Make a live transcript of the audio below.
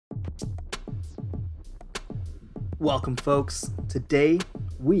Welcome folks. Today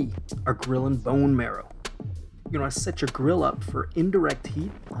we are grilling bone marrow. You're going to set your grill up for indirect heat,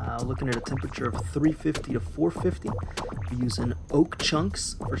 looking at a temperature of 350 to 450. We're using oak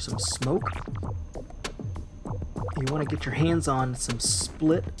chunks for some smoke. You want to get your hands on some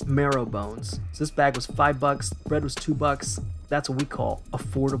split marrow bones. So this bag was $5, bread was $2. That's what we call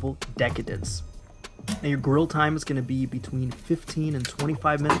affordable decadence. Now your grill time is going to be between 15 and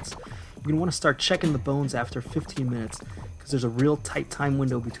 25 minutes. You're going to want to start checking the bones after 15 minutes because there's a real tight time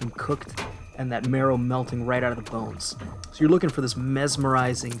window between cooked and that marrow melting right out of the bones. So you're looking for this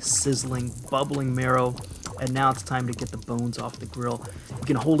mesmerizing, sizzling, bubbling marrow, and now it's time to get the bones off the grill. You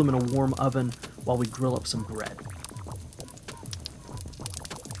can hold them in a warm oven while we grill up some bread.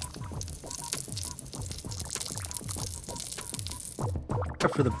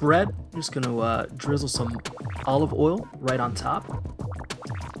 For the bread, I'm just going to drizzle some olive oil right on top.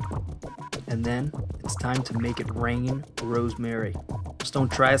 And then it's time to make it rain rosemary. Just don't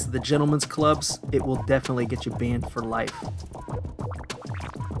try this at the gentlemen's clubs. It will definitely get you banned for life.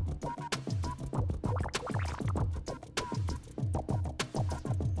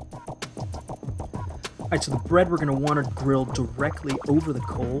 Alright, so the bread we're going to want to grill directly over the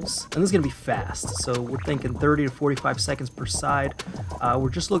coals. And this is going to be fast. So we're thinking 30 to 45 seconds per side. We're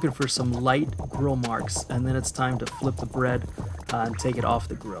just looking for some light grill marks. And then it's time to flip the bread and take it off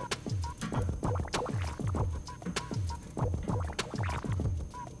the grill.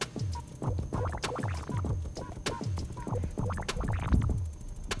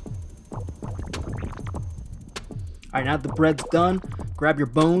 Alright, now that the bread's done, grab your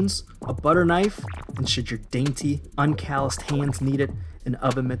bones, a butter knife, and should your dainty, uncalloused hands need it, an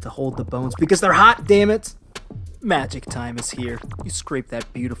oven mitt to hold the bones because they're hot, damn it! Magic time is here. You scrape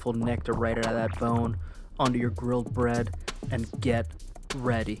that beautiful nectar right out of that bone onto your grilled bread and get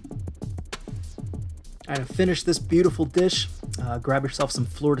ready. Alright, to finish this beautiful dish, grab yourself some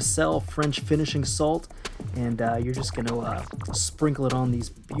fleur de sel, French finishing salt, and you're just going to sprinkle it on these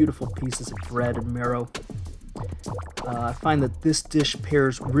beautiful pieces of bread and marrow. I find that this dish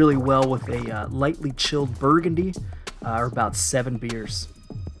pairs really well with a lightly chilled burgundy or about 7 beers.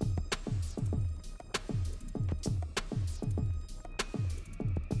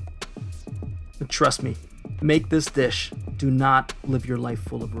 And trust me, make this dish. Do not live your life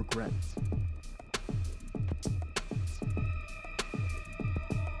full of regret.